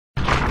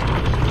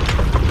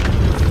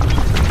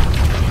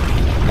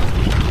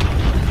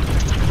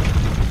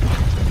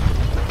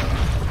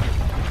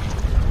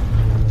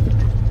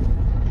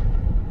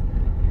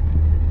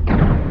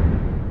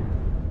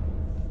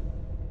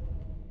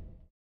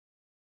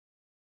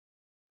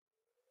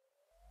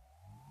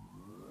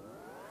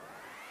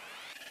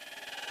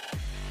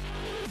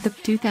The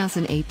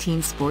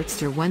 2018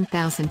 Sportster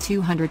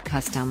 1200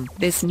 Custom.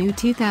 This new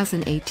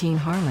 2018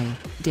 Harley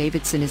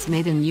Davidson is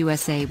made in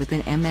USA with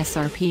an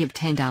MSRP of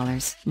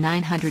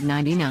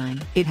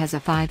 $10,999. It has a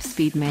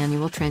 5-speed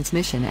manual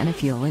transmission and a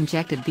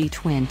fuel-injected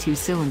V-twin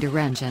 2-cylinder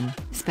engine.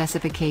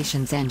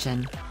 Specifications: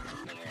 engine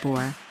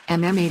bore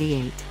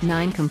MM88,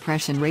 9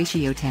 compression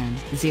ratio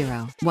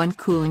 10:0, 1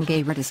 cooling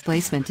gear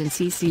displacement in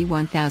CC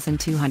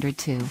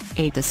 1202,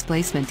 8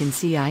 displacement in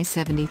CI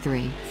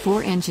 73,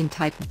 4 engine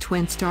type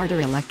twin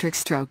starter electric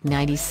stroke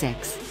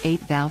 96,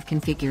 8 valve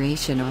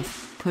configuration of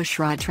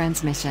pushrod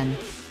transmission.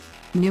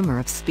 Number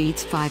of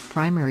speeds 5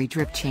 primary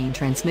drip chain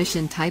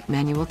transmission type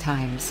manual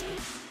tires.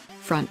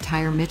 Front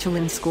tire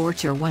Michelin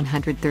Scorcher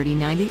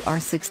 130/90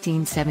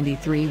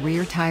 R1673.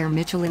 Rear tire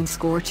Michelin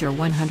Scorcher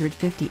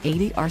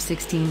 150/80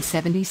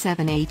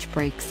 R1677. H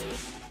brakes.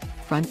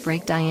 Front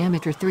brake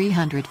diameter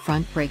 300.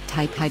 Front brake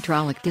type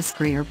hydraulic disc.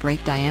 Rear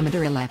brake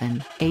diameter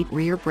 11/8.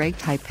 Rear brake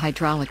type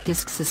hydraulic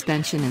disc.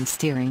 Suspension and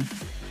steering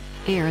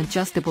air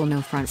adjustable.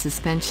 No front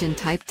suspension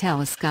type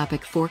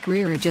telescopic fork.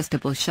 Rear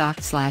adjustable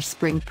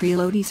shock/spring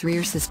preloads.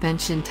 Rear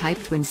suspension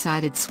type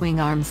twin-sided swing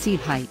arm.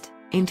 Seat height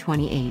in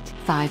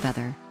 28.5.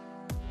 Other.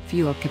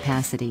 Fuel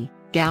capacity,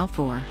 Gal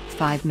 4,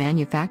 5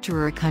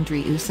 manufacturer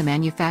country USA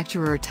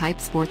manufacturer type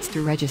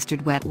Sportster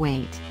registered wet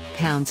weight,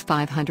 pounds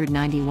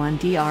 591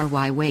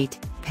 dry weight,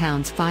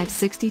 pounds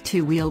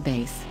 562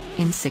 wheelbase,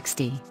 in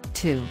 60,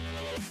 2.